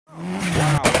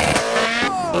Hi,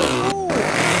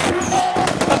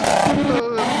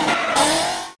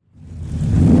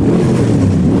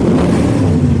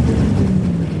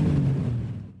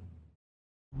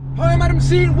 I'm Adam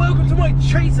C and welcome to my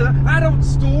Chaser adult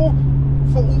store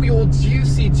for all your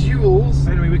juicy jewels.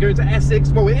 Anyway, we're going to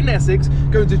Essex, well, we're in Essex,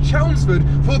 going to Chelmsford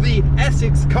for the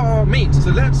Essex Car Meet.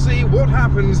 So let's see what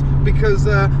happens, because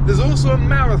there's also a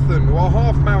marathon, or a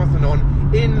half marathon on,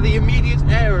 in the immediate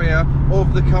area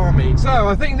of the car meet. So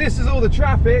I think this is all the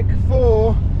traffic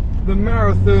for the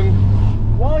marathon.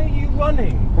 Why are you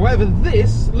running? However,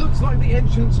 this looks like the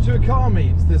entrance to a car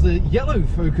meet. There's a yellow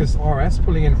Focus RS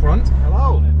pulling in front.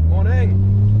 Hello, morning.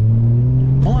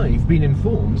 I've been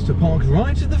informed to park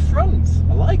right at the front.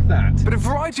 I like that. But a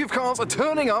variety of cars are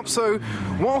turning up, so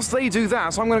whilst they do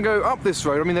that, I'm going to go up this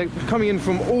road. I mean, they're coming in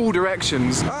from all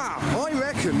directions. I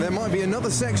reckon there might be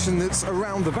another section that's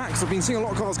around the back. So I've been seeing a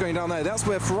lot of cars going down there. That's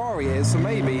where Ferrari is, so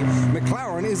maybe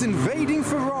McLaren is invading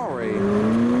Ferrari.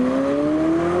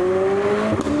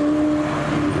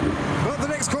 But the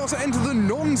next car to enter the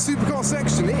non-supercar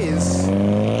section is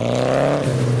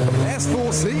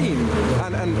S14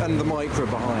 and the Micra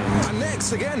behind. And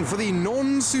next, again, for the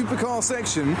non-supercar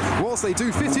section, whilst they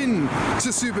do fit in to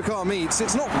supercar meets,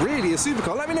 it's not really a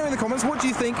supercar. Let me know in the comments, what do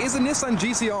you think? Is a Nissan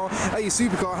GTR a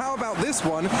supercar? How about this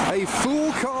one? A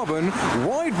full carbon,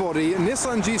 wide body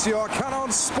Nissan GTR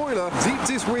canard spoiler, deep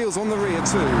disc wheels on the rear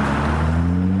too.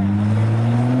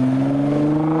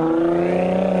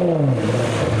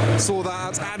 Saw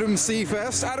that Adam C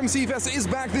Fest. Adam C Fest is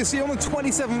back this year on the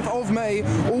 27th of May.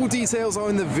 All details are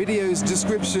in the video's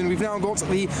description. We've now got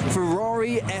the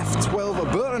Ferrari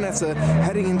F12 Berlinetta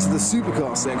heading into the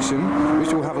supercar section,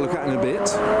 which we'll have a look at in a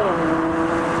bit.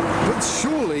 But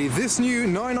surely this new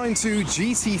 992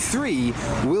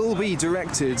 GT3 will be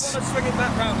directed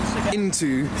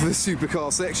into the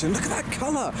supercar section. Look at that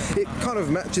colour! It kind of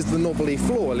matches the knobbly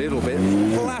floor a little bit.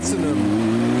 Platinum.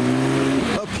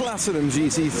 A Platinum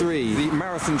GT3. The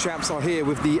marathon chaps are here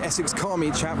with the Essex Car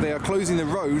Meet chap. They are closing the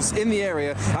roads in the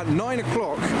area at 9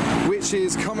 o'clock, which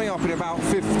is coming up in about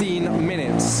 15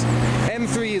 minutes.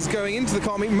 M3 is going into the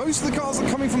car meet. Most of the cars are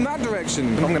coming from that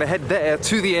direction. I'm going to head there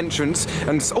to the entrance,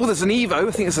 and oh, there's an Evo.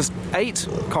 I think it's a 8.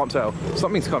 Can't tell.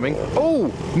 Something's coming.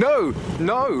 Oh, no,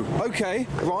 no. Okay,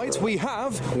 right, we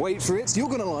have, wait for it, you're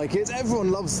going to like it. Everyone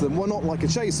loves them. Well, not like a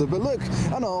Chaser, but look,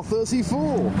 an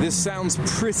R34. This sounds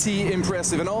pretty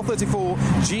impressive. An R34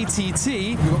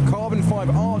 GTT. We've got carbon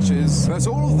fibre arches. But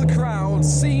all of the crowd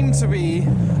seem to be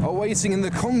awaiting in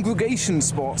the congregation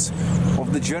spot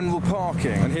of the general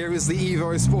parking. And here is the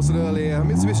Evo I spotted earlier,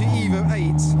 Mitsubishi Evo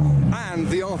 8 and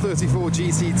the R34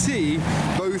 GTT,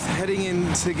 both heading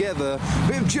in together.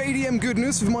 Bit of JDM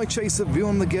goodness with my Chaser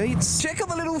beyond the gates. Check out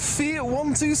the little Fiat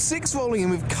 126 rolling in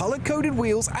with colour-coded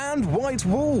wheels and white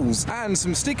walls. And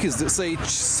some stickers that say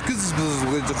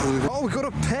oh, we've got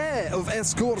a pair of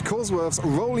Escort Cosworths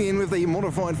rolling in with a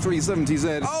modified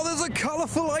 370Z. Oh, there's a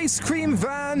colourful ice cream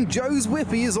van. Joe's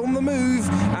Whippy is on the move,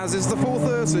 as is the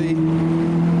 430.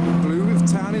 Blue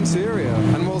with tan interior.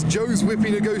 And whilst Joe's Whippy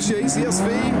negotiates the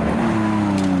SV,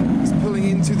 it's pulling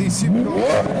into the supercar.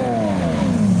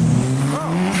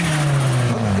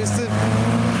 Oh, it's the...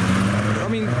 I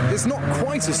mean, it's not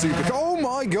quite a supercar. Oh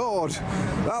my god,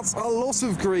 that's a lot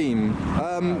of green.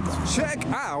 Check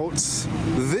out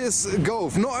this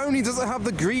Golf. Not only does it have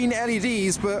the green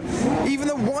LEDs, but even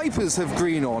the wipers have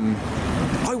green on.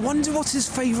 I wonder what his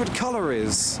favourite colour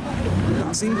is.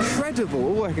 That's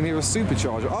incredible. Oh, I can hear a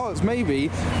supercharger. Oh, it's maybe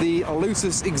the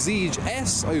Lotus Exige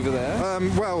S over there.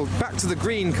 Well, back to the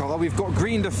green colour. We've got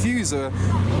green diffuser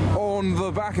on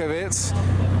the back of it.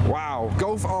 Wow.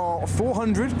 Golf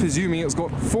R400, presuming it's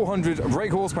got 400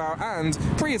 brake horsepower and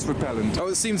Prius propellant. Oh,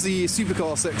 it seems the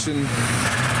supercar section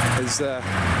has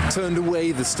turned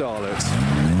away the Starlet.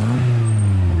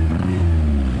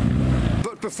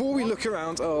 Before we look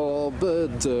around, oh,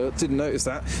 bird dirt, didn't notice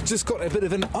that. Just got a bit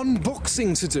of an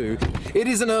unboxing to do. It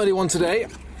is an early one today.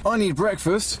 I need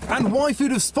breakfast. And YFood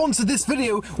have sponsored this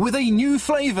video with a new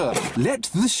flavour. Let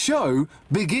the show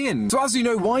begin. So as you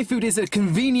know, YFood is a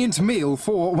convenient meal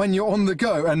for when you're on the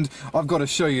go, and I've got to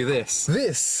show you this.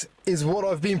 This is what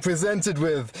I've been presented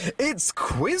with. It's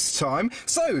quiz time.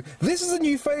 So this is a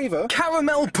new flavour,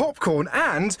 caramel popcorn,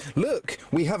 and look,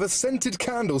 we have a scented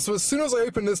candle. So as soon as I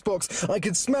open this box, I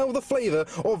can smell the flavour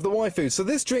of the YFood. So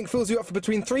this drink fills you up for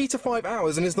between 3 to 5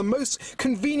 hours and is the most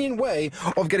convenient way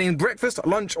of getting breakfast,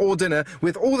 lunch or dinner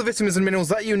with all the vitamins and minerals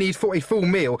that you need for a full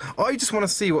meal. I just want to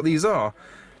see what these are.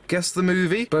 Guess the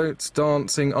movie? Boats,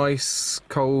 dancing, ice,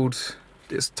 cold,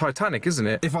 It's Titanic, isn't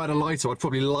it? If I had a lighter, I'd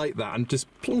probably light that and just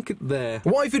plonk it there.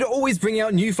 Wifey always bring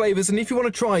out new flavours, and if you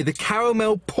want to try the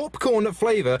caramel popcorn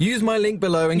flavour, use my link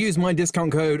below and use my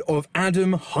discount code of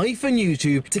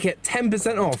Adam-YouTube to get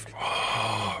 10% off.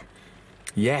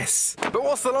 Yes. But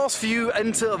whilst the last few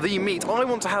enter the meet, I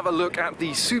want to have a look at the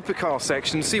supercar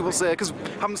section, see what's there, because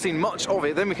I haven't seen much of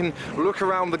it. Then we can look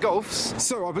around the Golfs.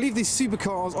 So I believe these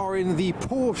supercars are in the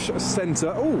Porsche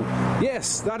Centre. Oh,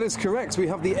 yes, that is correct. We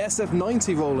have the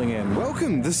SF90 rolling in.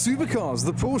 Welcome, the supercars,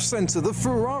 the Porsche Centre, the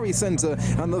Ferrari Centre,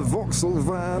 and the Vauxhall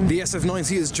van. The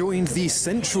SF90 has joined the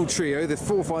Central Trio, the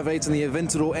 458 and the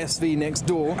Aventador SV next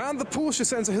door. And the Porsche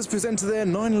Centre has presented their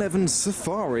 911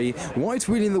 Safari, white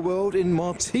wheeling the world in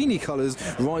martini colours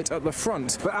right at the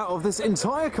front. But out of this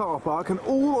entire car park and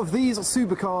all of these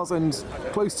supercars and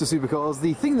close to supercars,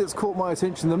 the thing that's caught my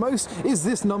attention the most is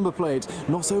this number plate.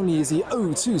 Not only is he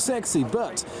oh too sexy,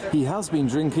 but he has been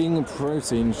drinking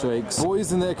protein shakes.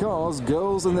 Boys in their cars,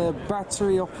 girls in their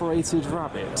battery operated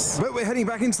rabbits. But we're heading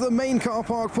back into the main car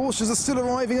park. Porsches are still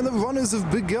arriving and the runners have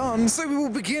begun. So we will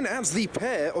begin at the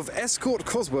pair of Escort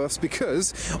Cosworths,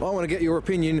 because I want to get your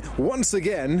opinion once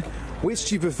again. Which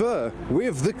do you prefer?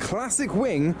 With the classic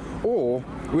wing or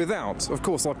without? Of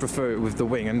course I prefer it with the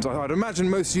wing, and I'd imagine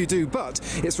most of you do, but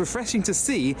it's refreshing to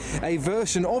see a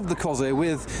version of the Cosworth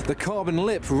with the carbon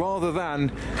lip rather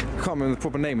than, I can't remember the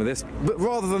proper name of this, but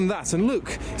rather than that. And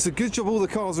look, it's a good job all the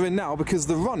cars are in now, because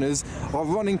the runners are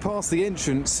running past the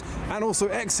entrance and also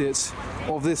exit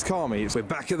of this car meet. We're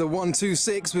back at the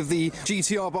 126 with the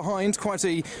GTR behind, quite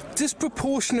a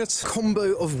disproportionate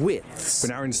combo of widths.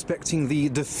 We're now inspecting the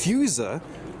diffuser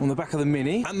on the back of the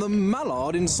Mini and the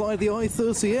Mallard inside the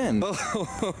i30N.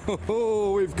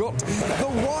 Oh, we've got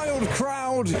the wild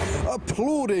crowd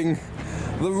applauding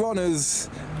the runners.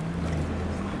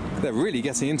 They're really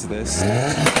getting into this.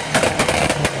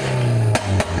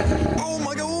 Oh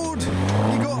my God!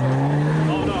 You got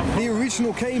the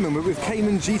original Cayman, but with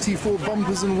Cayman GT4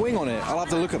 bumpers and wing on it. I'll have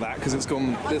to look at that because it's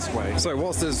gone this way. So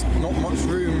whilst there's not much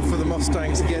room for the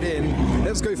Mustang to get in,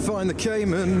 let's go find the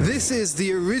Cayman. This is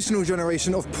the original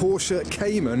generation of Porsche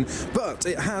Cayman, but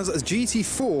it has a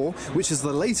GT4, which is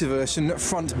the later version,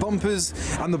 front bumpers,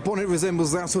 and the bonnet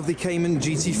resembles that of the Cayman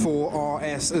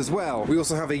GT4 RS as well. We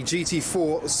also have a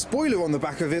GT4 spoiler on the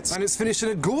back of it, and it's finished in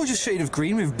a gorgeous shade of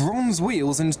green with bronze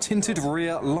wheels and tinted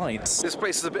rear lights. This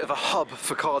place is a bit of a hub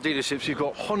for car dealerships. You've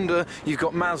got Honda, you've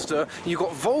got Mazda, you've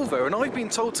got Volvo, and I've been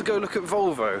told to go look at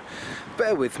Volvo.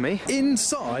 Bear with me.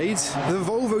 Inside the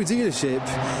Volvo dealership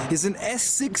is an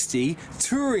S60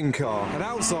 touring car, and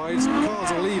outside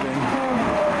cars are leaving.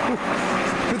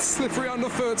 It's slippery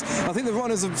underfoot. I think the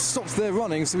runners have stopped their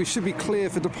running, so we should be clear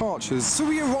for departures. So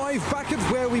we arrive back at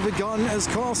where we begun as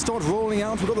cars start rolling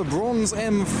out. We've got the bronze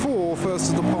M4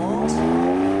 first to depart.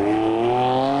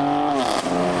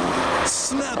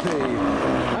 Snappy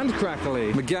and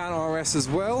crackly. Megane RS as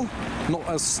well, not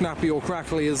as snappy or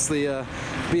crackly as the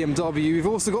BMW. We've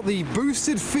also got the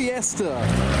boosted Fiesta.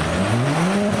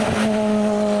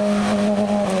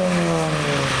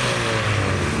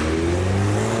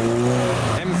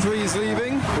 M3's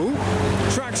leaving. Ooh,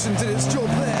 traction did its job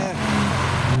there.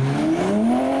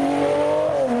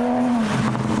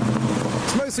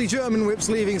 It's mostly German whips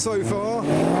leaving so far.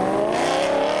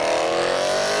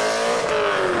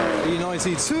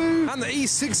 E92 and the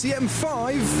E60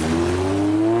 M5.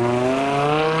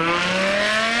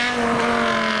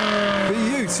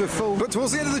 Beautiful. But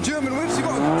towards the end of the German whips, you've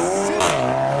got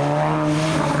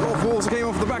Golf Water came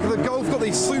off the back of the Golf, got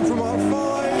the Supra Mark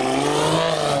 5.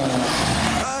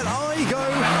 And I go,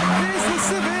 here's the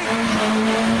Civic.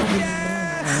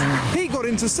 Yes! He got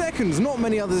into second. Not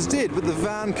many others did, but the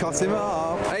van cut him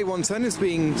up. A110 is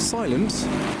being silent.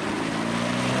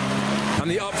 And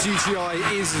the up GTI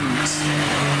isn't.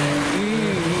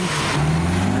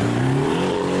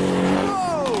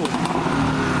 Whoa!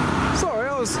 Sorry,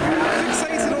 I was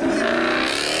fixated on the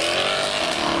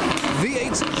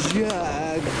V8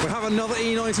 Jag. We have another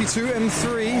E92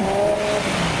 M3.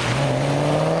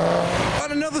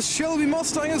 And another Shelby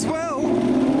Mustang as well.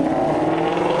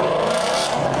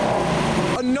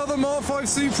 Another Mark 5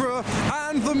 Supra,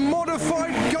 and the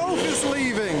modified Golf is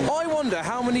leaving. I wonder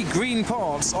how many green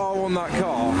parts are on that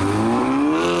car.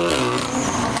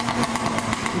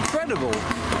 Incredible.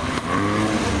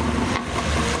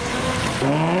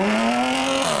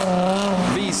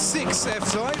 V6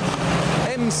 F-Type,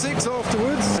 M6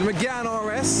 afterwards, and Megane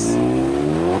RS.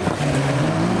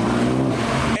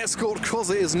 Escort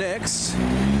Cosworth is next.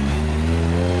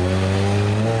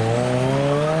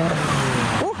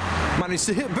 Managed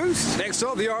to hit boost. Next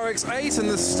up, the RX-8 and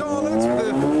the Starlet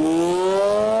with the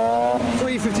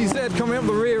 350Z coming up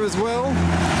the rear as well.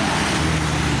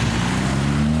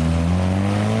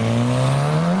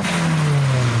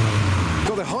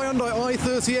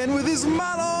 A30N with his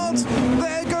mallard.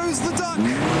 There goes the duck.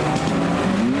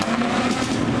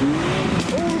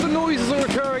 All the noises are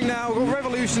occurring now. We've got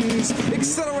revolutions,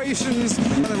 accelerations,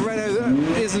 and the Renault that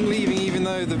isn't leaving even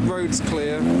though the road's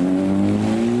clear.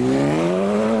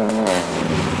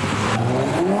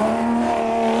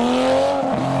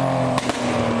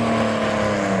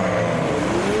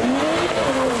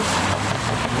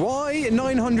 Why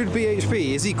 900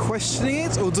 bhp? Is he questioning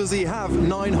it, or does he have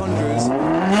 900?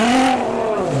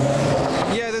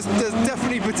 Yeah, there's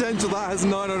definitely potential that has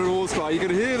 900 horsepower. You can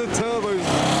hear the turbos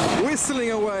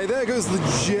whistling away. There goes the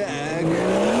Jag and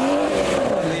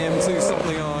the M2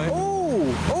 something I.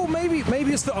 Oh, maybe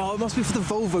it's it must be for the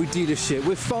Volvo dealership.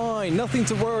 We're fine, nothing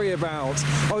to worry about.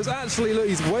 I was actually, look,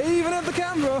 he's waving at the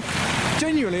camera.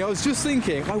 Genuinely, I was just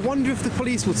thinking, I wonder if the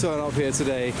police will turn up here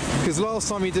today, because last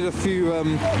time he did a few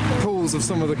pulls of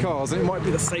some of the cars, and it might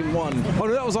be the same one. Oh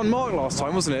no, that was unmarked last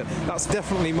time, wasn't it? That's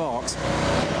definitely marked.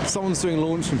 Someone's doing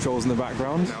launch controls in the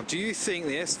background. Now, do you think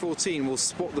the S14 will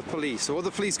spot the police, or are the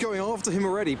police going after him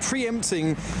already,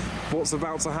 preempting what's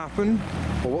about to happen,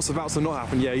 or what's about to not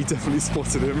happen? Yeah, he definitely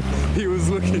spotted him. He was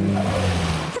looking.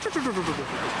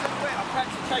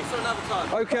 Chaser another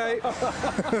time. Okay.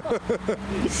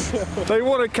 They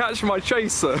want to catch my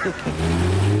chaser.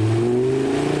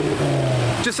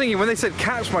 Just thinking, when they said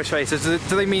catch my chaser,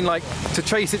 do they mean like to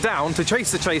chase it down, to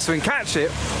chase the chaser and catch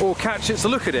it, or catch it to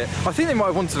look at it? I think they might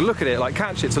have wanted to look at it, like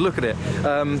catch it to look at it.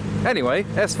 Anyway,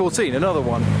 S14, another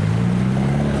one.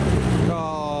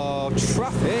 Oh,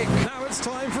 traffic. Now it's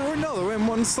time for another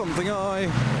M1 something I.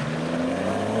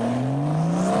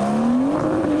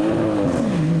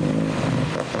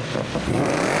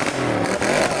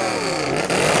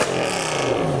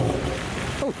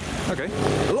 Oh, okay.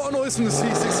 A lot of noise from the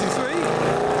C63.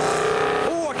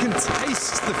 Oh, I can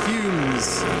taste the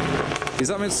fumes. Is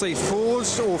that meant to say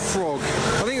forged or frog?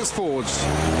 I think it's forged.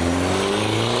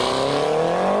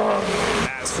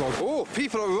 That's frog. Oh,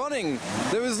 people are running.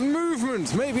 There is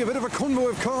movement. Maybe a bit of a convoy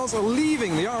of cars are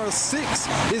leaving. The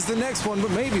RS6 is the next one,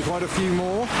 but maybe quite a few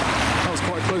more. That was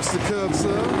quite close to the curb,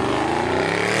 sir.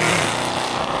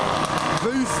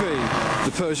 Boofy.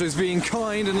 The Peugeot's being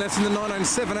kind and letting the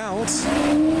 997 out.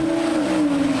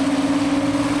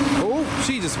 Oh,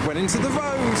 she just went into the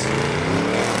road.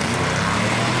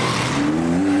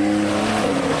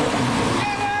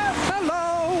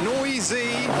 Hello.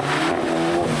 Noisy.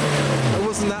 It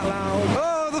wasn't that loud.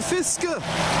 Oh, the Fisker.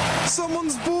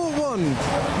 Someone's bought one.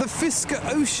 The Fisker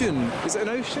Ocean. Is it an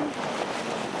Ocean?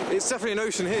 It's definitely an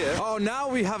Ocean here. Oh, now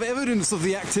we have evidence of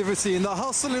the activity and the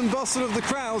hustle and bustle of the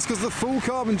crowds because the full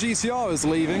carbon GTR is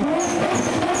leaving. I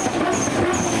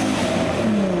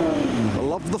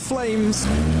love the flames.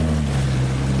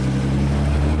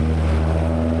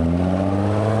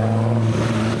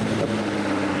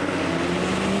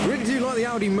 Really do like the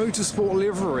Audi Motorsport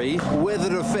livery,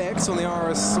 weathered effects on the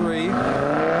RS3.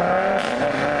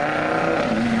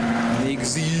 The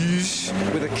Exige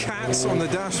with a cat on the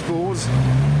dashboard.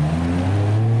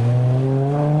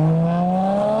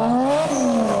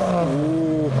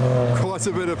 A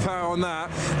bit of power on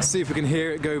that. Let's see if we can hear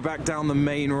it go back down the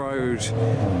main road.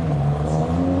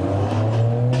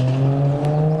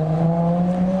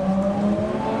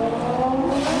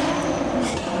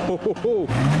 Whoa.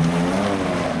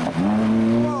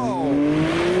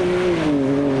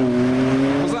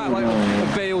 Was that like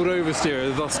a bailed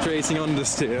oversteer, thus creating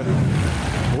understeer?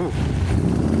 Ooh.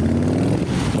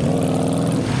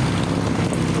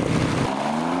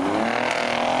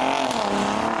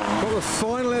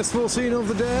 Final S14 of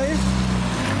the day.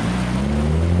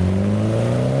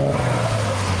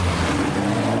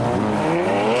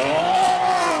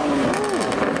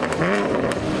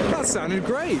 That sounded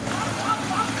great.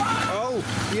 Oh,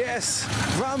 yes.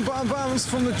 Bam, bam, bams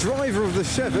from the driver of the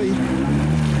Chevy.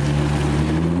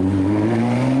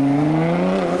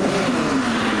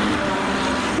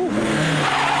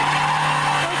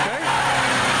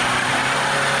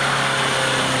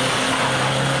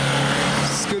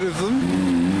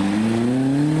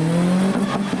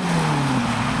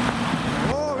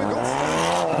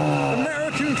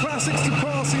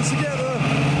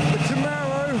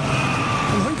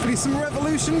 Some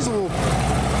revolutions or a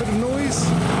bit of noise. A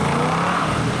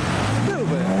little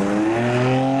bit.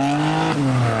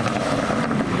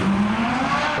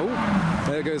 Oh,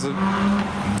 there goes a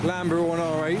Lambo on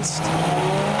R8.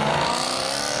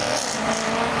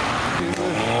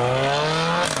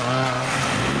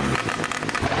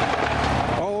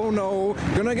 Oh no,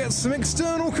 gonna get some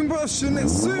external combustion.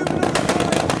 It's soon.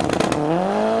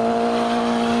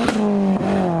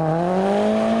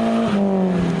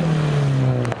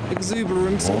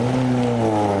 Exuberant.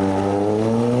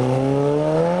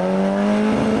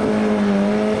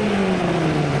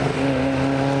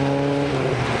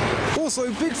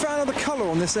 Big fan of the colour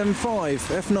on this M5.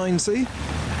 F90.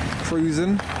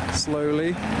 Cruising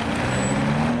slowly.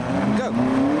 And go.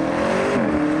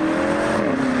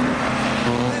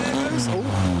 There it goes.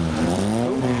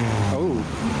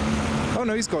 Oh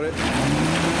no, he's got it.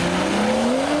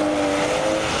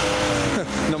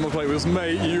 Number plate was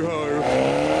mate, you ho.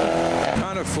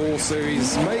 And a 4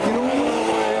 Series, making all the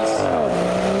noise.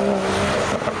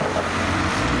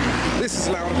 This is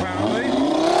loud apparently.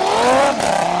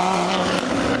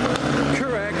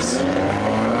 Correct.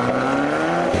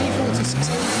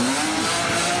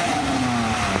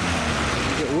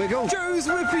 E46. Little wiggle. Joe's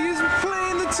Whippy is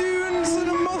playing the tunes and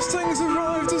a Mustang's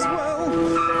arrived as well.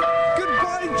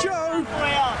 Goodbye, Joe.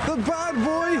 The bad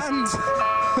boy. And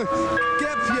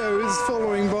Gepio is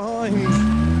following behind.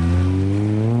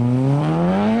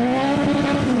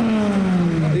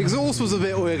 The exhaust was a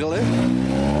bit wiggly.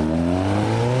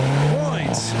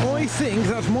 Right, I think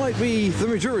that might be the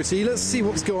majority. Let's see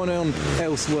what's going on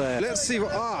elsewhere. Let's see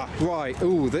what. Right.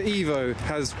 Oh, the Evo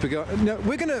has begun. No,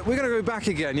 we're gonna go back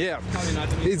again. Yeah,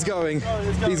 he's going.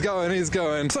 He's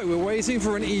going. So we're waiting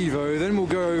for an Evo. Then we'll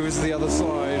go over to the other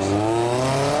side.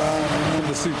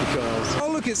 The supercars. Oh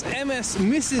look, it's MS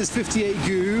Mrs. 58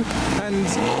 Goo and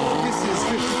Mrs.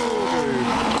 54 Goo.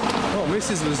 Oh,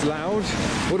 Mrs. was loud.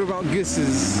 What about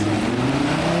Gus's?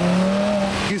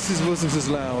 Gus's wasn't as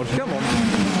loud. Come on.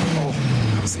 Oh,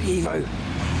 that's the Evo.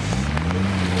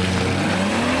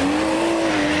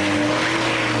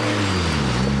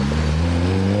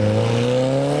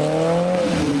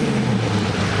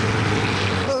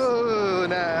 Oh,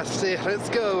 nasty. Let's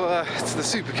go to the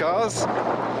supercars.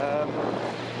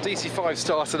 DC5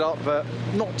 started up, but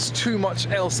not too much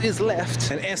else is left.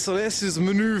 And SLS is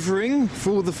manoeuvring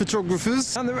for the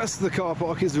photographers, and the rest of the car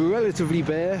park is relatively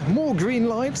bare. More green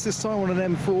lights, this time on an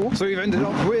M4. So we've ended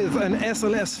up with an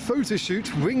SLS photo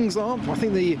shoot, wings up. I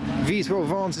think the V12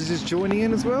 Vantage is joining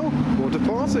in as well, or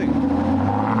departing.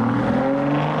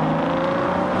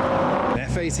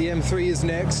 F80 M3 is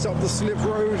next, up the slip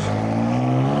road.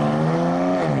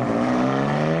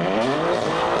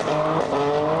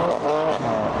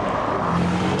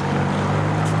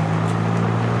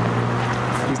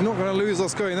 Not going to lose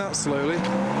us going that slowly.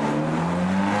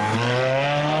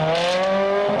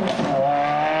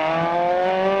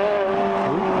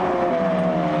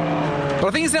 But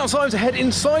I think it's now time to head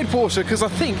inside Porsche, because I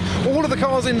think all of the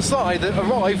cars inside that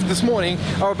arrived this morning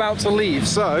are about to leave.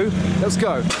 So let's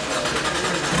go.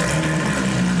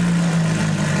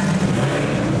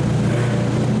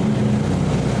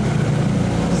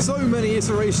 So many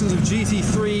iterations of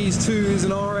GT3s, 2s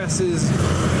and RSs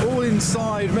all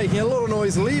inside, making a lot of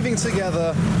noise, leaving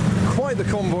together. Quite the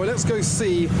convoy. Let's go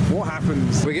see what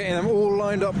happens. We're getting them all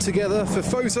lined up together for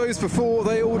photos before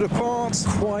they all depart.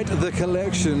 Quite the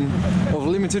collection of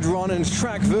limited run and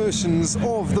track versions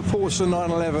of the Porsche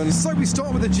 911. So we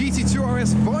start with the GT2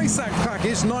 RS Visac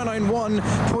package,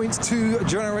 991.2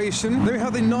 generation. Then we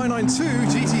have the 992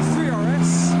 GT3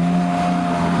 RS.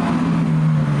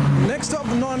 Next up,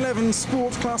 the 911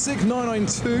 Sport Classic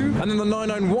 992, and then the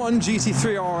 991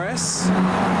 GT3 RS.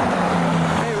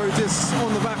 Aero discs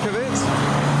on the back of it.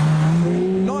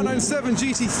 997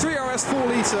 GT3 RS 4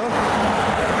 litre,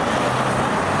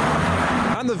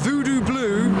 and the Voodoo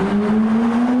Blue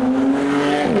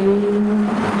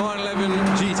 911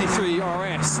 GT3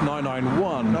 RS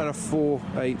 991, and a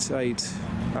 488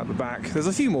 at the back. There's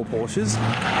a few more Porsches.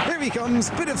 Here he comes,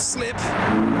 bit of slip.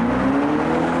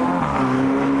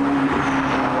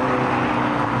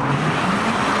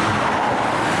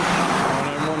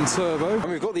 Turbo. And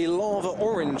we've got the lava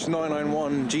orange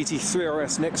 991 GT3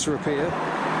 RS next to appear,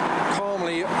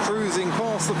 calmly cruising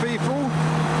past the people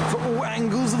for all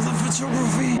angles of the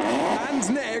photography. And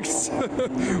next,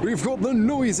 we've got the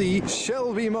noisy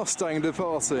Shelby Mustang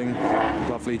departing.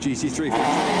 Lovely GT3.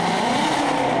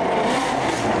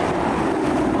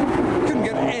 Couldn't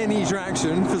get any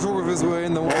traction, photographers were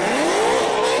in the way.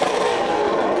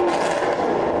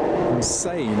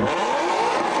 Insane.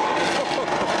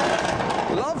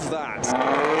 Love that.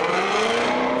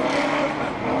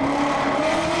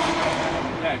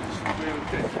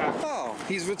 Oh,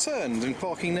 he's returned and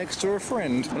parking next to a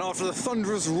friend. And after the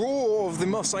thunderous roar of the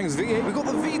Mustang's V8, we've got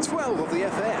the V12 of the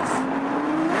FF.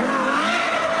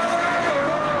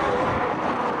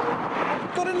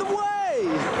 Got in the way!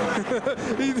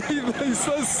 he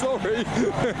says sorry.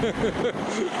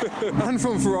 And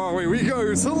from Ferrari we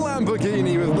go to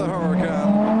Lamborghini with the Huracan.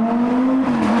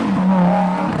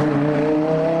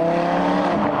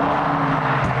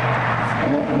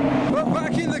 But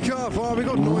back in the car park, we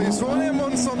got noise for an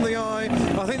M1 something I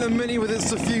think the Mini with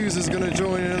its diffuser is going to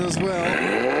join in as well.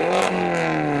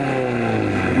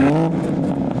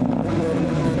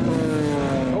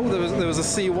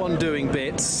 C1 doing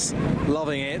bits.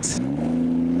 Loving it.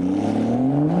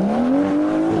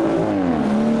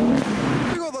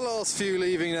 We've got the last few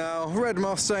leaving now. Red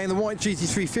Mustang, the white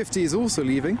GT350 is also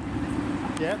leaving.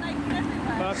 Yeah,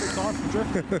 perfect time for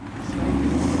drifting.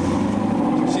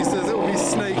 She says it will be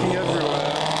snaking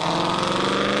everywhere.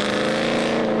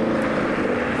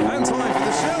 And time for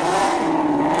the show.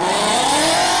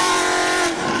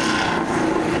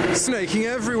 Snaking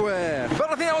everywhere.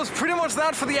 But I think that was pretty much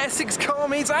that for the Essex Car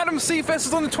Meet. Adam Seafest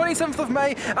is on the 27th of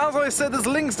May. As I said, there's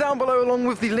links down below along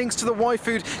with the links to the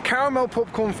Y-Food caramel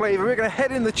popcorn flavour. We're going to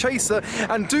head in the Chaser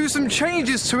and do some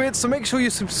changes to it, so make sure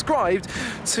you're subscribed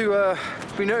to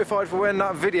be notified for when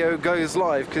that video goes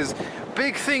live, because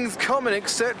big things coming,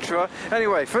 etc.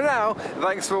 Anyway, for now,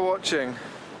 thanks for watching.